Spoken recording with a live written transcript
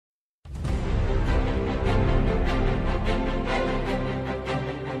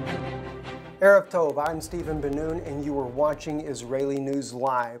Erev Tov, I'm Stephen Ben-Nun, and you are watching Israeli News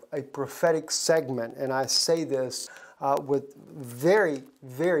Live, a prophetic segment, and I say this with very,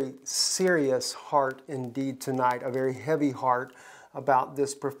 very serious heart indeed tonight, a very heavy heart about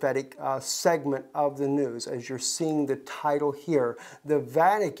this prophetic segment of the news. As you're seeing the title here, the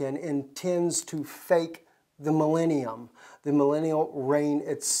Vatican intends to fake the millennium, the millennial reign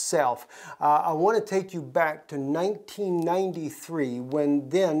itself. I want to take you back to 1993 when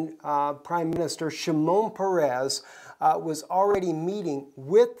then Prime Minister Shimon Peres was already meeting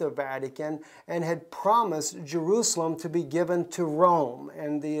with the Vatican and had promised Jerusalem to be given to Rome.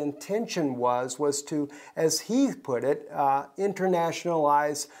 And the intention was to, as he put it,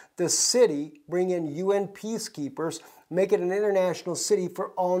 internationalize the city, bring in UN peacekeepers, make it an international city for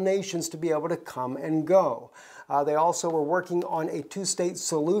all nations to be able to come and go. They also were working on a two-state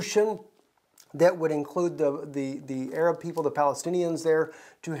solution that would include the Arab people, the Palestinians there,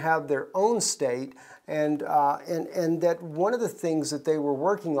 to have their own state. And that one of the things that they were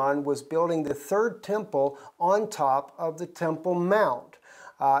working on was building the third temple on top of the Temple Mount.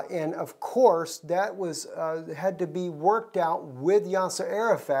 And of course, that was had to be worked out with Yasser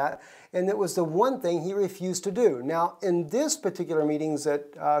Arafat, and it was the one thing he refused to do. Now, in this particular meetings that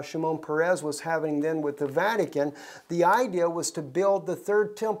Shimon Peres was having then with the Vatican, the idea was to build the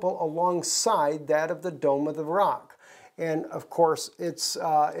third temple alongside that of the Dome of the Rock. And of course, it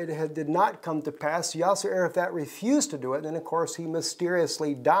did not come to pass. Yasser Arafat refused to do it, and then of course he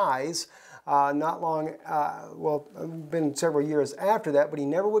mysteriously dies. Not long, well, been several years after that, but he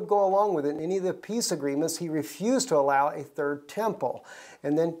never would go along with it. In any of the peace agreements, he refused to allow a third temple.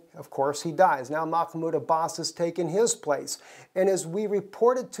 And then, of course, he dies. Now Mahmoud Abbas has taken his place. And as we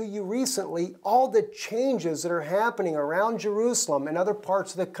reported to you recently, all the changes that are happening around Jerusalem and other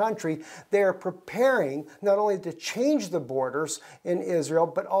parts of the country, they are preparing not only to change the borders in Israel,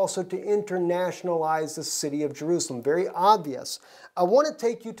 but also to internationalize the city of Jerusalem. Very obvious. I want to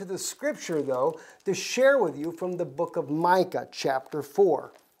take you to the scripture, though, to share with you from the book of Micah, chapter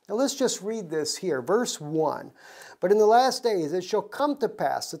 4. Now let's just read this here, verse 1. But in the last days it shall come to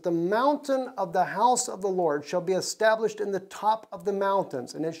pass that the mountain of the house of the Lord shall be established in the top of the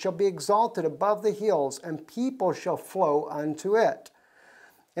mountains, and it shall be exalted above the hills, and people shall flow unto it.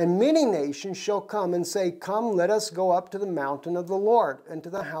 And many nations shall come and say, Come, let us go up to the mountain of the Lord, and to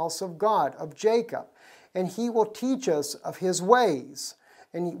the house of God, of Jacob. And he will teach us of his ways.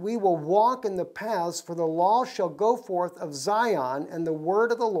 And we will walk in the paths, for the law shall go forth of Zion, and the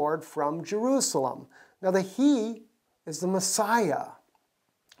word of the Lord from Jerusalem. Now the he is the Messiah,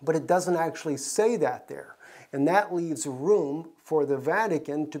 but it doesn't actually say that there. And that leaves room for the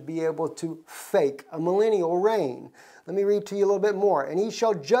Vatican to be able to fake a millennial reign. Let me read to you a little bit more. And he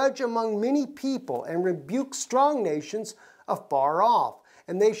shall judge among many people, and rebuke strong nations afar off.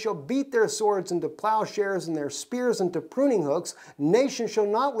 And they shall beat their swords into plowshares and their spears into pruning hooks. Nation shall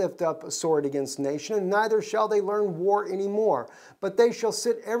not lift up a sword against nation, and neither shall they learn war any more. But they shall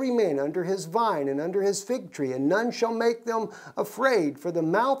sit every man under his vine and under his fig tree, and none shall make them afraid. For the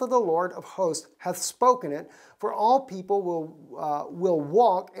mouth of the Lord of hosts hath spoken it. For all people will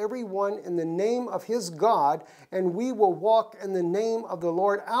walk, every one in the name of his God, and we will walk in the name of the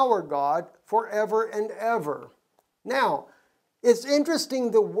Lord our God forever and ever. Now, it's interesting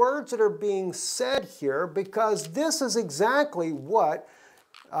the words that are being said here, because this is exactly what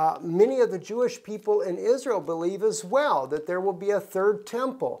many of the Jewish people in Israel believe as well, that there will be a third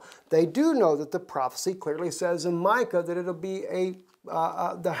temple. They do know that the prophecy clearly says in Micah that it'll be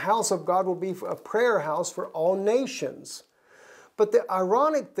the house of God will be a prayer house for all nations. But the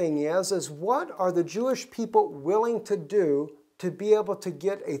ironic thing is what are the Jewish people willing to do to be able to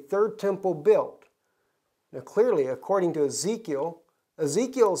get a third temple built? Now clearly, according to Ezekiel,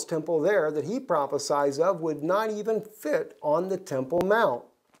 Ezekiel's temple there that he prophesies of would not even fit on the Temple Mount.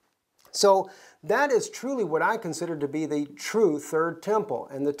 So that is truly what I consider to be the true third temple.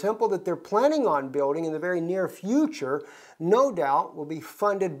 And the temple that they're planning on building in the very near future, no doubt, will be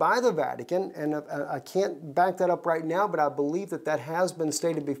funded by the Vatican. And I can't back that up right now, but I believe that that has been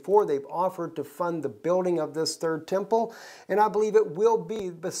stated before. They've offered to fund the building of this third temple. And I believe it will be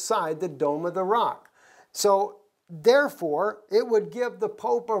beside the Dome of the Rock. So, therefore, it would give the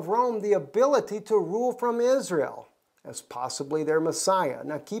Pope of Rome the ability to rule from Israel as possibly their Messiah.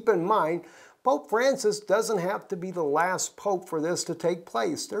 Now, keep in mind, Pope Francis doesn't have to be the last pope for this to take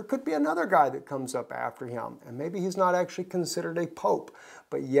place. There could be another guy that comes up after him, and maybe he's not actually considered a pope,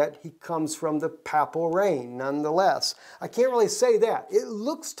 but yet he comes from the papal reign nonetheless. I can't really say that. It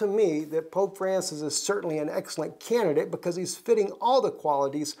looks to me that Pope Francis is certainly an excellent candidate because he's fitting all the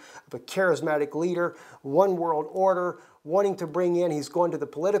qualities of a charismatic leader, one world order, wanting to bring in, he's going to the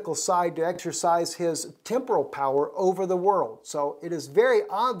political side to exercise his temporal power over the world. So it is very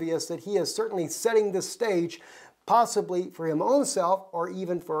obvious that he is certainly setting the stage, possibly for his own self or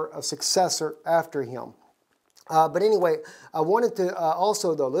even for a successor after him. But anyway, I wanted to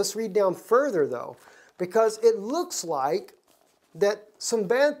also, though, let's read down further, though, because it looks like that some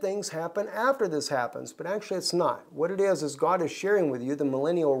bad things happen after this happens, but actually it's not. What it is God is sharing with you the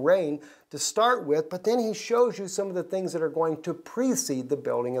millennial reign to start with, but then he shows you some of the things that are going to precede the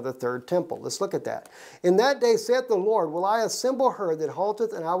building of the third temple. Let's look at that. In that day, saith the Lord, will I assemble her that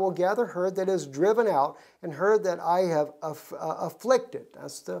halteth, and I will gather her that is driven out, and her that I have afflicted.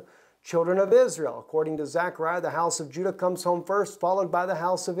 That's the children of Israel. According to Zechariah, the house of Judah comes home first, followed by the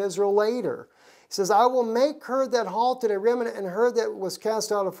house of Israel later. He says, I will make her that halted a remnant, and her that was cast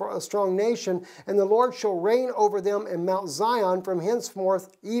out of a strong nation, and the Lord shall reign over them in Mount Zion from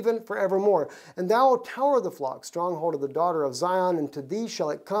henceforth even forevermore. And thou, O tower of the flock, stronghold of the daughter of Zion, and to thee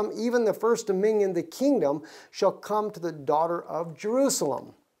shall it come, even the first dominion, the kingdom, shall come to the daughter of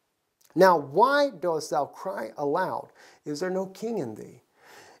Jerusalem. Now why dost thou cry aloud? Is there no king in thee?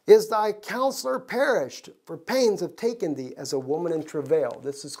 Is thy counselor perished? For pains have taken thee as a woman in travail.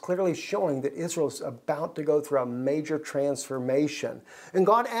 This is clearly showing that Israel is about to go through a major transformation. And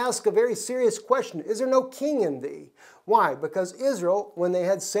God asks a very serious question. Is there no king in thee? Why? Because Israel, when they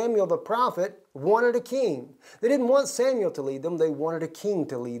had Samuel the prophet, wanted a king. They didn't want Samuel to lead them. They wanted a king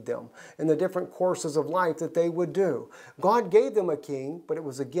to lead them in the different courses of life that they would do. God gave them a king, but it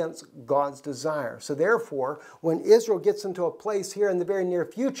was against God's desire. So therefore, when Israel gets into a place here in the very near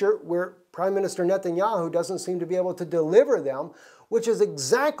future where Prime Minister Netanyahu doesn't seem to be able to deliver them, which is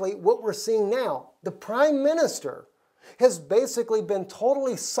exactly what we're seeing now. The Prime Minister has basically been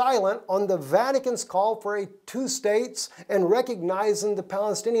totally silent on the Vatican's call for a two states and recognizing the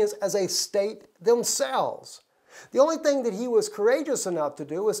Palestinians as a state themselves. The only thing that he was courageous enough to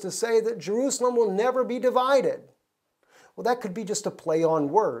do was to say that Jerusalem will never be divided. Well, that could be just a play on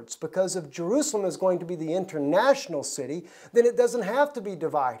words, because if Jerusalem is going to be the international city, then it doesn't have to be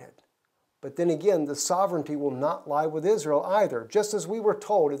divided. But then again, the sovereignty will not lie with Israel either. Just as we were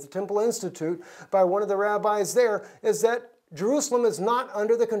told at the Temple Institute by one of the rabbis there, is that Jerusalem is not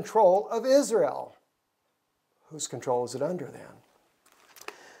under the control of Israel. Whose control is it under then?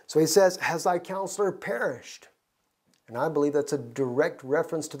 So he says, has thy counselor perished? And I believe that's a direct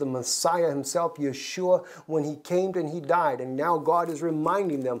reference to the Messiah himself, Yeshua, when he came and he died. And now God is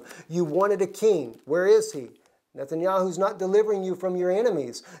reminding them, you wanted a king. Where is he? Netanyahu's not delivering you from your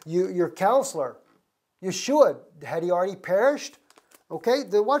enemies. Your counselor, Yeshua, had he already perished? Okay,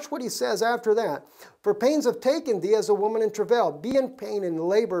 then watch what he says after that. For pains have taken thee as a woman in travail. Be in pain and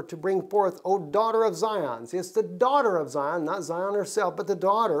labor to bring forth, O daughter of Zion. See, it's the daughter of Zion, not Zion herself, but the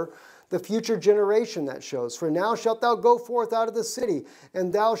daughter, the future generation that shows. For now shalt thou go forth out of the city,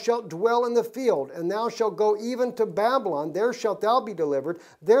 and thou shalt dwell in the field, and thou shalt go even to Babylon. There shalt thou be delivered.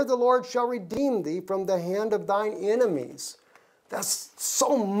 There the Lord shall redeem thee from the hand of thine enemies. That's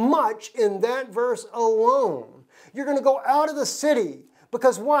so much in that verse alone. You're going to go out of the city.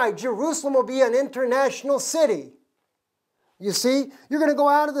 Because why? Jerusalem will be an international city. You see? You're going to go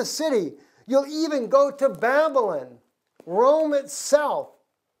out of the city. You'll even go to Babylon, Rome itself.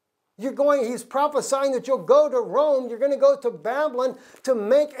 He's prophesying that you'll go to Rome, you're going to go to Babylon to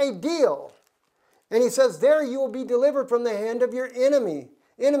make a deal. And he says, there you will be delivered from the hand of your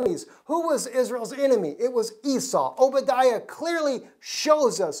enemies. Who was Israel's enemy? It was Esau. Obadiah clearly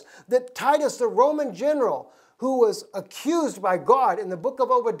shows us that Titus, the Roman general, who was accused by God in the book of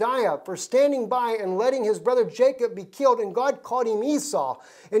Obadiah for standing by and letting his brother Jacob be killed, and God called him Esau.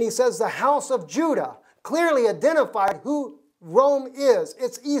 And he says the house of Judah clearly identified who Rome is.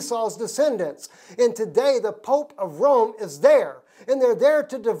 It's Esau's descendants. And today the Pope of Rome is there. And they're there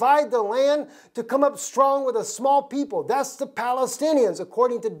to divide the land, to come up strong with a small people. That's the Palestinians,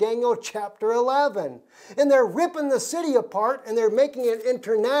 according to Daniel chapter 11. And they're ripping the city apart, and they're making it an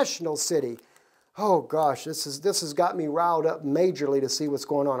international city. Oh gosh, this has got me riled up majorly to see what's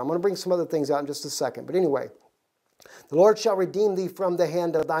going on. I'm going to bring some other things out in just a second. But anyway, the Lord shall redeem thee from the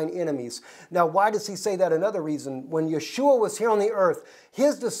hand of thine enemies. Now, why does he say that? Another reason. When Yeshua was here on the earth,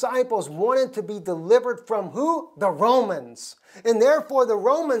 his disciples wanted to be delivered from who? The Romans. And therefore, the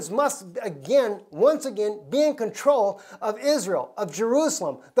Romans must once again, be in control of Israel, of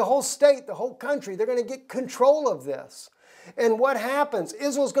Jerusalem, the whole state, the whole country. They're going to get control of this. And what happens?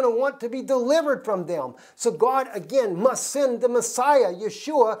 Israel's going to want to be delivered from them. So God, again, must send the Messiah,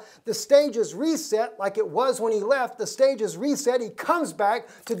 Yeshua. The stage is reset like it was when he left. The stage is reset. He comes back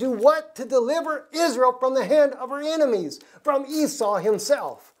to do what? To deliver Israel from the hand of her enemies, from Esau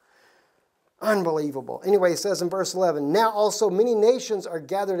himself. Unbelievable. Anyway, it says in verse 11, now also many nations are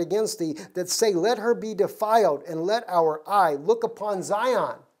gathered against thee that say, let her be defiled, and let our eye look upon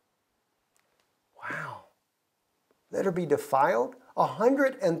Zion. Wow. Let her be defiled?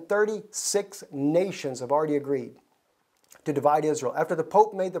 136 nations have already agreed to divide Israel. After the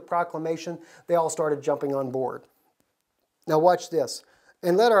Pope made the proclamation, they all started jumping on board. Now watch this.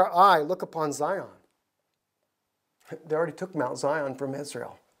 And let our eye look upon Zion. They already took Mount Zion from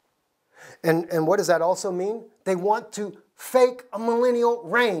Israel. And what does that also mean? They want to fake a millennial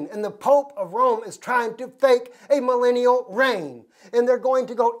reign. And the Pope of Rome is trying to fake a millennial reign. And they're going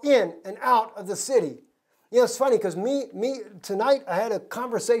to go in and out of the city. You know, it's funny because tonight I had a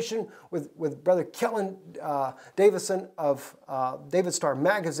conversation with Brother Kellen Davison of David Star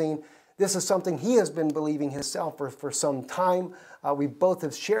Magazine. This is something he has been believing himself for some time. We both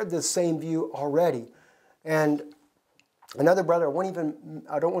have shared this same view already. And another brother,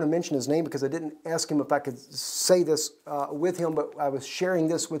 I don't want to mention his name because I didn't ask him if I could say this with him, but I was sharing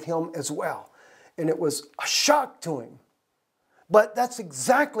this with him as well. And it was a shock to him. But that's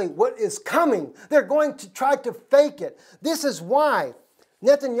exactly what is coming. They're going to try to fake it. This is why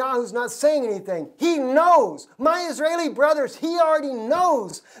Netanyahu's not saying anything. He knows. My Israeli brothers, he already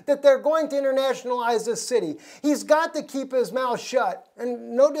knows that they're going to internationalize this city. He's got to keep his mouth shut.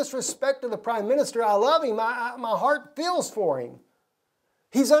 And no disrespect to the prime minister. I love him. My heart feels for him.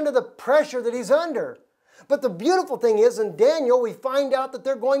 He's under the pressure that he's under. But the beautiful thing is, in Daniel, we find out that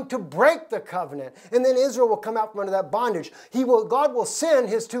they're going to break the covenant. And then Israel will come out from under that bondage. God will send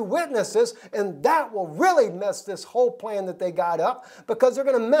his two witnesses, and that will really mess this whole plan that they got up, because they're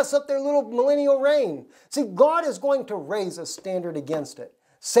going to mess up their little millennial reign. See, God is going to raise a standard against it.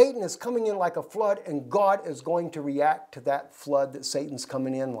 Satan is coming in like a flood, and God is going to react to that flood that Satan's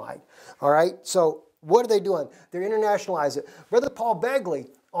coming in like. All right? So what are they doing? They're internationalizing it. Brother Paul Begley,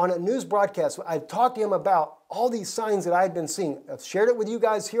 on a news broadcast, I talked to him about all these signs that I had been seeing. I've shared it with you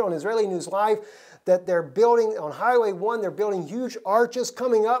guys here on Israeli News Live, that they're building, on Highway 1, they're building huge arches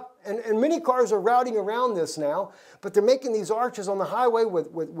coming up, and many cars are routing around this now, but they're making these arches on the highway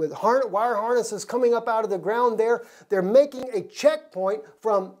with wire harnesses coming up out of the ground there. They're making a checkpoint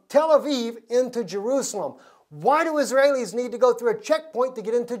from Tel Aviv into Jerusalem. Why do Israelis need to go through a checkpoint to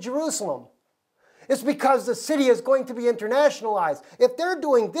get into Jerusalem? It's because the city is going to be internationalized. If they're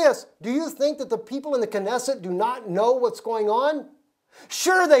doing this, do you think that the people in the Knesset do not know what's going on?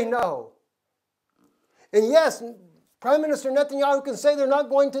 Sure they know. And yes, Prime Minister Netanyahu can say they're not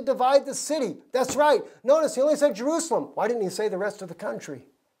going to divide the city. That's right. Notice he only said Jerusalem. Why didn't he say the rest of the country?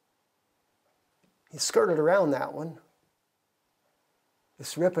 He skirted around that one.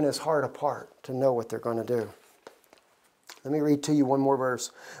 It's ripping his heart apart to know what they're going to do. Let me read to you one more verse.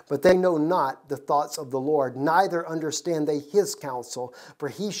 But they know not the thoughts of the Lord, neither understand they his counsel, for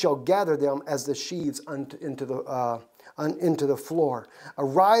he shall gather them as the sheaves into the floor.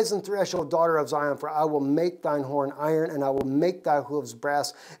 Arise and thresh, O daughter of Zion, for I will make thine horn iron, and I will make thy hooves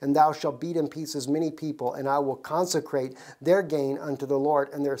brass, and thou shalt beat in pieces many people, and I will consecrate their gain unto the Lord,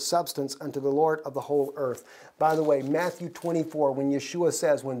 and their substance unto the Lord of the whole earth. By the way, Matthew 24, when Yeshua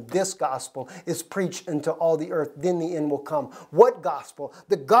says, when this gospel is preached into all the earth, then the end will come. What gospel?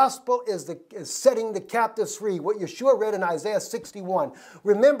 The gospel is setting the captives free. What Yeshua read in Isaiah 61.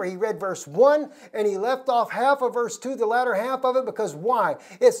 Remember, he read verse 1, and he left off half of verse 2, the latter half of it, because why?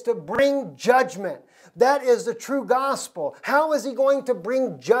 It's to bring judgment. That is the true gospel. How is he going to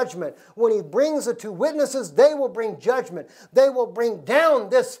bring judgment? When he brings the two witnesses, they will bring judgment. They will bring down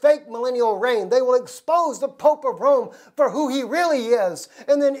this fake millennial reign. They will expose the Pope of Rome for who he really is.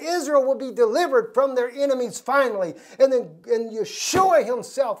 And then Israel will be delivered from their enemies finally. And Yeshua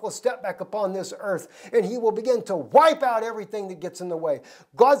himself will step back upon this earth, and he will begin to wipe out everything that gets in the way.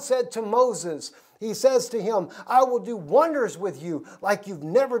 God said to Moses, he says to him, I will do wonders with you like you've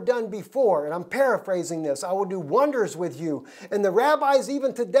never done before. And I'm paraphrasing this. I will do wonders with you. And the rabbis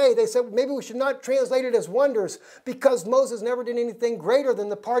even today, they said maybe we should not translate it as wonders, because Moses never did anything greater than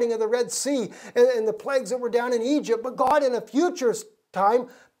the parting of the Red Sea and the plagues that were down in Egypt. But God in a future time,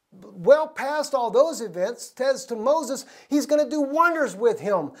 well past all those events, says to Moses, he's going to do wonders with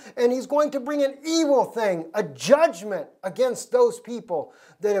him. And he's going to bring an evil thing, a judgment against those people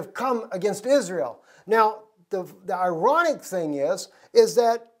that have come against Israel. Now, the ironic thing is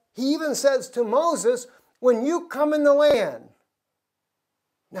that he even says to Moses, when you come in the land.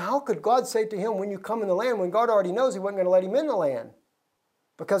 Now, how could God say to him, when you come in the land, when God already knows he wasn't going to let him in the land?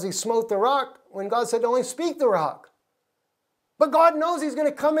 Because he smote the rock when God said to only speak the rock. But God knows he's going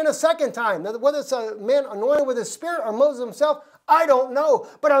to come in a second time. Now, whether it's a man anointed with his spirit or Moses himself, I don't know,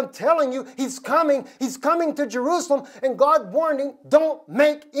 but I'm telling you, he's coming. He's coming to Jerusalem, and God warned him, don't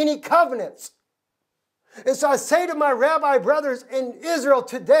make any covenants. And so I say to my rabbi brothers in Israel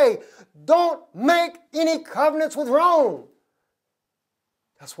today, don't make any covenants with Rome.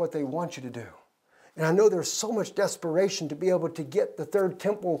 That's what they want you to do. And I know there's so much desperation to be able to get the third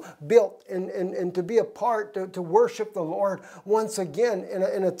temple built and to be a part, to worship the Lord once again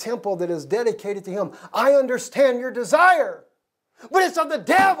in a temple that is dedicated to Him. I understand your desire, but it's of the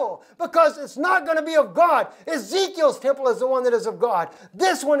devil because it's not going to be of God. Ezekiel's temple is the one that is of God.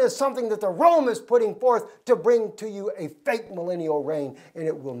 This one is something that the Rome is putting forth to bring to you a fake millennial reign, and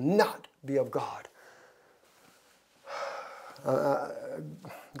it will not be of God.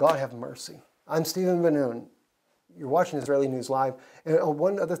 God have mercy. I'm Stephen Ben-Nun. You're watching Israeli News Live. And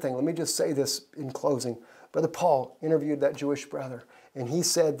one other thing, let me just say this in closing. Brother Paul interviewed that Jewish brother, and he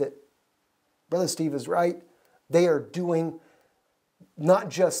said that Brother Steve is right. They are doing not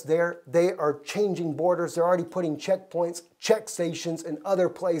just there, they are changing borders. They're already putting checkpoints, check stations in other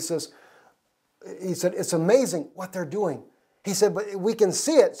places. He said, it's amazing what they're doing. He said, but we can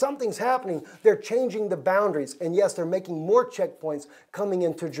see it. Something's happening. They're changing the boundaries. And yes, they're making more checkpoints coming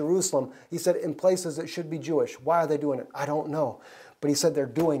into Jerusalem. He said, in places that should be Jewish. Why are they doing it? I don't know. But he said they're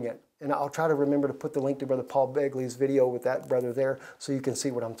doing it. And I'll try to remember to put the link to Brother Paul Begley's video with that brother there so you can see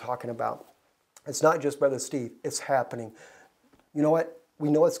what I'm talking about. It's not just Brother Steve. It's happening. You know what?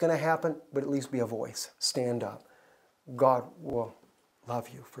 We know it's going to happen, but at least be a voice. Stand up. God will love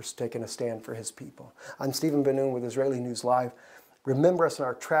you for taking a stand for His people. I'm Stephen Ben-Nun with Israeli News Live. Remember us in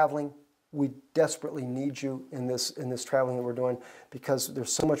our traveling. We desperately need you in this traveling that we're doing because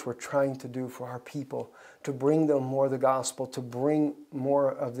there's so much we're trying to do for our people, to bring them more of the gospel, to bring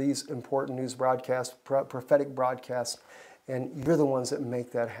more of these important news broadcasts, prophetic broadcasts, and you're the ones that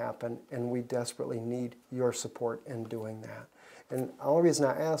make that happen, and we desperately need your support in doing that. And the only reason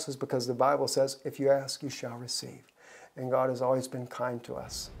I ask is because the Bible says, if you ask, you shall receive. And God has always been kind to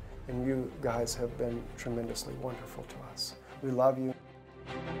us. And you guys have been tremendously wonderful to us. We love you.